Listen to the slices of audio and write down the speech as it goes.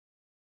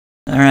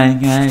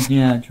Alright guys,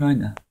 yeah,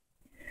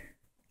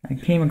 I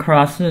came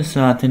across this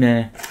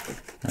today.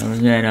 I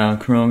was at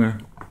Kroger,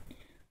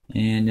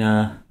 and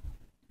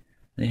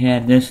they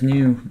had this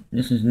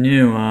is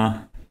new,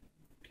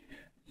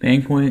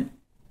 banquet,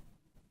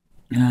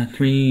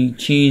 3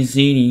 cheese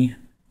ziti.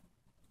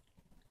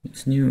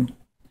 It's new.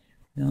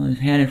 They only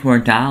had it for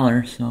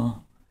 $1,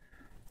 so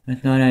I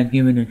thought I'd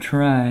give it a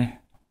try.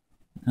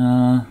 They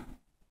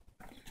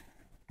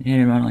had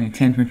it around like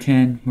 10 for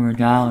 10 for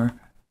 $1,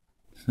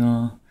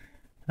 so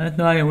I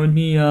thought it would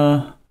be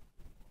worth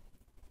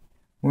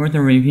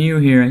a review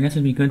here. I guess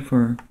it'd be good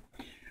for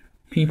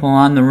people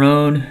on the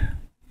road,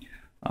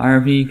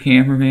 RV,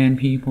 camper van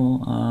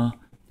people.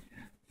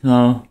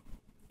 So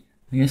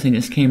I guess they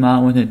just came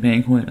out with it,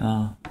 banquet.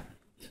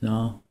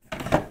 So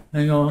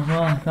I go,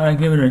 well, I thought I'd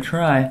give it a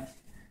try.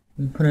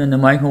 We put it in the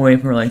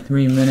microwave for like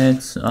 3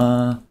 minutes.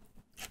 So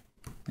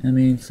I've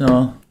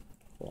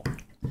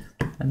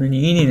been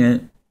eating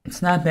it.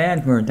 It's not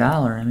bad for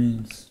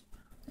 $1. It's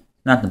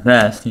not the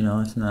best,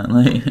 it's not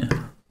like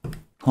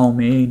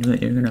homemade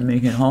that you're gonna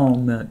make at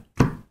home, but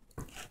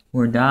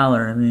for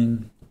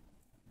 $1,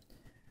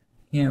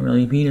 can't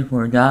really beat it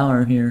for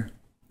 $1 if you're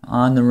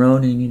on the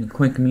road and you need a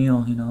quick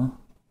meal,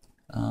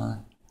 Not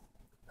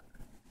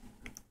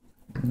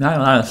a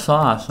lot of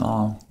sauce,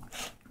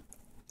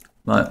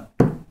 but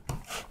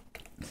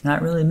it's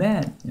not really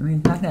bad. It's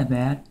not that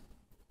bad.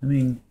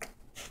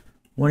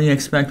 What do you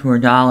expect for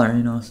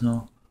 $1,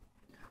 so.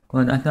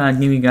 But I thought I'd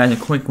give you guys a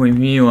quick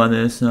review of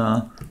this.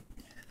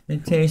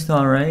 It tastes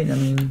alright.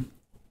 You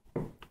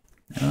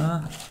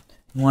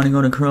want to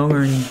go to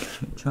Kroger and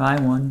try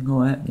one,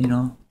 go ahead,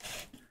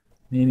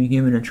 maybe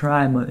give it a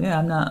try. But yeah,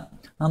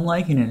 I'm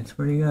liking it. It's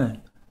pretty good.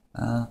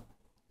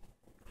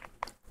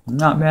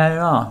 Not bad at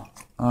all.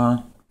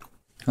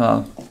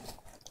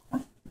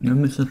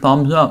 Give it a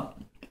thumbs up.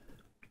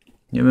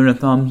 Give it a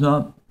thumbs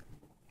up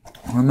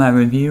for my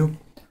review.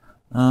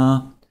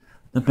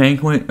 The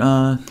banquet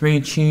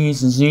 3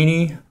 cheese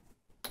ziti.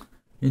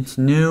 It's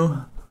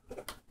new,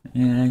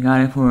 and I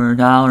got it for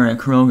 $1 at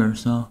Kroger.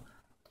 So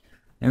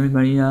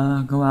everybody,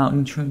 go out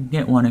and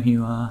get one if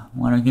you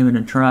want to give it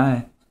a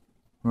try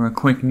for a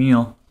quick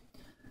meal.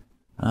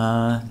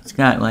 It's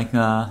got like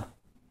I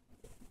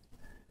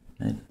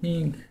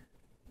think,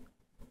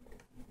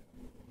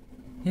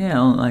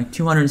 like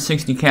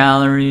 260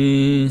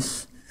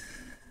 calories,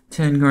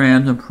 10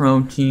 grams of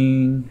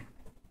protein.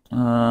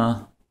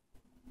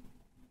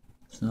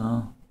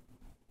 So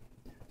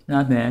it's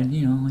not bad,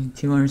 like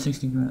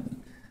 260 grams,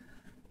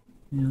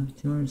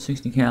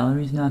 260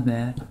 calories, not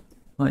bad.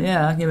 But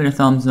yeah, I'll give it a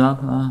thumbs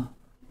up.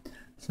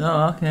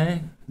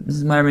 Okay, this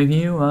is my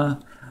review.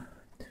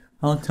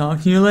 I'll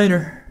talk to you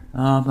later.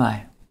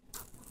 Bye.